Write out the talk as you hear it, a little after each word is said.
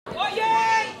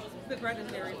the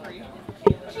grenadary for you.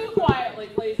 Too quietly,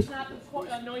 please. It's not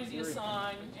the noisiest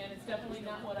song, and it's definitely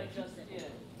not what I just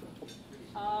did.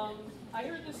 I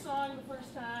heard this song the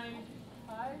first time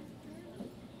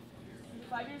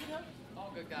 5 years ago?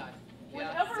 Oh, good God.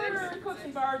 Whenever Cooks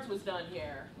and Bards was done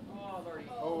here. Oh, Lordy.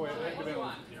 Oh, it had to be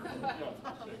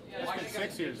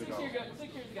 6 years ago.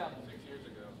 6 years ago.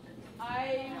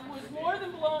 I was more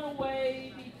than blown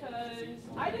away because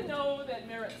I didn't know that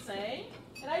Merritt sang,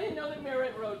 and I didn't know that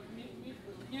Merritt wrote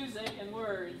music and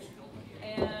words.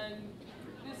 And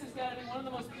this has got to be one of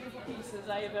the most beautiful pieces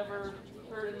I have ever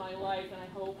heard in my life, and I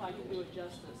hope I can do it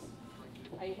justice.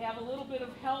 I have a little bit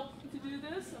of help to do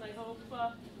this, and I hope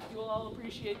you will all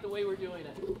appreciate the way we're doing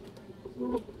it.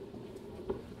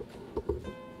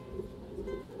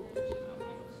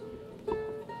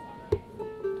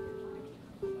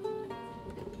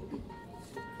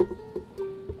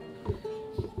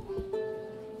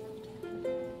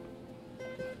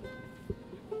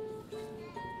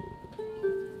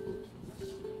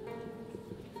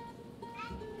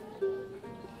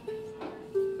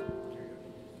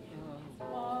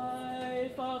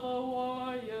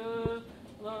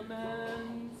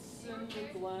 Laments in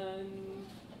the glen,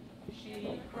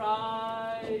 she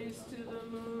cries to the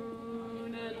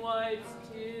moon and wipes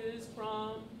tears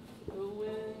from the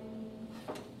wind.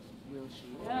 Will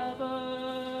she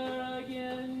ever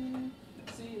again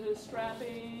see her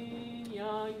strapping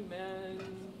young men?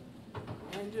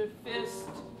 And her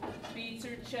fist beats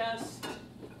her chest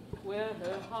where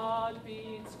her heart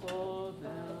beats for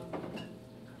them.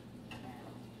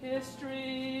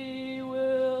 History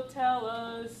will tell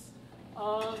us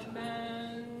of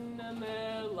men and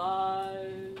their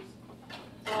lives,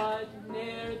 but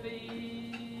ne'er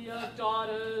thee of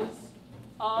daughters,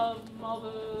 of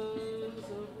mothers,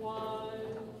 of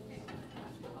wives,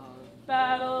 of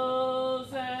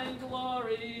battles and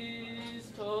glories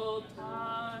told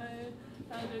time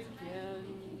and again,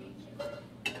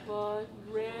 but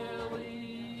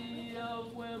rarely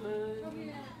of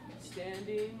women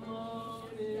standing alone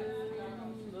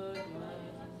in the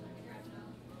glen.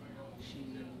 She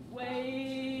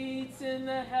waits in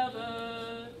the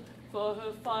heather for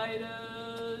her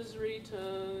fighter's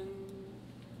return,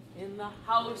 in the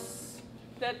house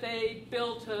that they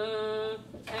built her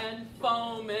and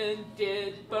foemen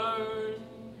did burn.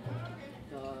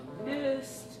 The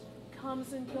mist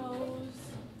comes and goes,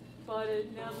 but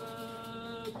it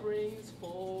never brings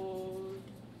forth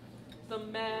the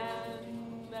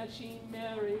man that she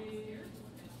married,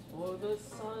 or the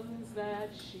sons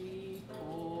that she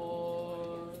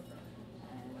bore.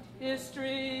 And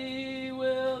history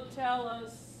will tell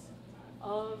us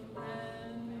of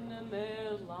men and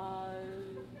their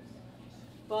lives,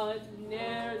 but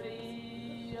ne'er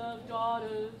thee of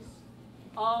daughters,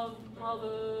 of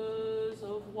mothers,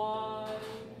 of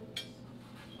wives,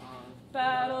 of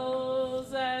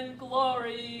battles and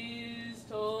glories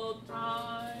told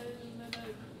time,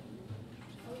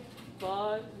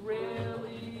 but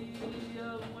rarely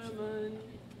of women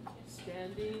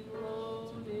standing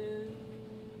alone in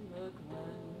the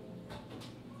glen.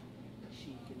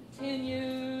 She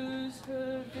continues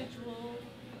her vigil,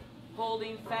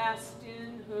 holding fast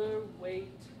in her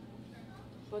weight,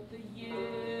 but the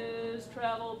years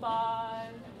travel by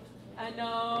and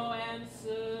no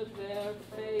answer their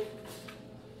fate.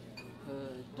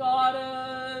 Her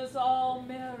daughters all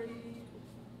married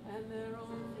and their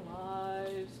own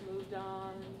lives moved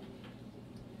on.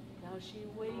 Now she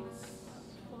waits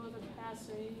for the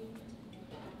passing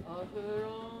of her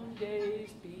own days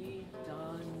be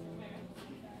done.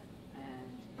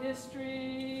 And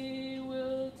history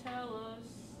will tell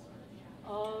us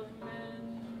of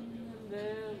men and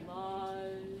their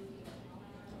lives,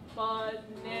 but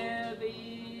ne'er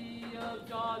thee of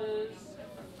daughters,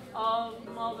 of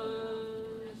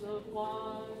mothers, of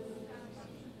wives,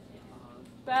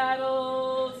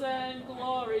 battles and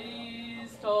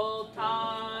glories told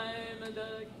time and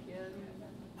again,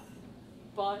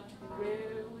 but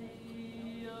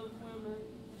rarely of women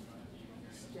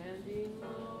standing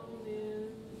alone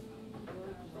in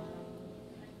the glen.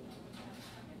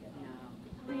 Now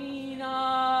green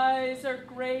eyes are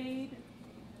grayed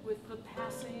with the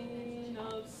passing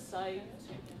of sight,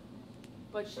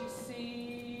 but she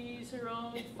sees her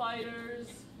own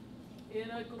fighters in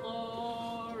a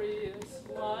glorious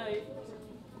light,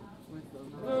 with the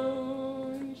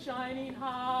moon shining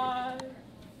high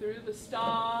through the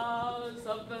stars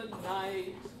of the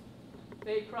night.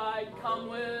 They cried, "Come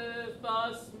with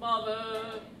us,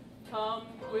 mother, come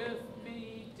with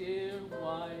me, dear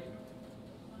wife."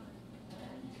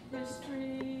 And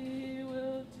history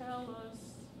will tell us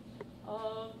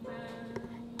of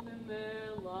men and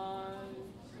their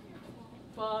lives,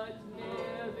 but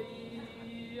near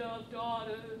thee of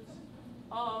daughters,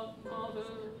 of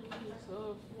mothers,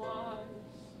 of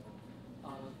wives,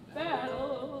 of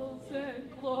battles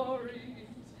and glories,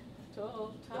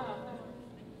 till time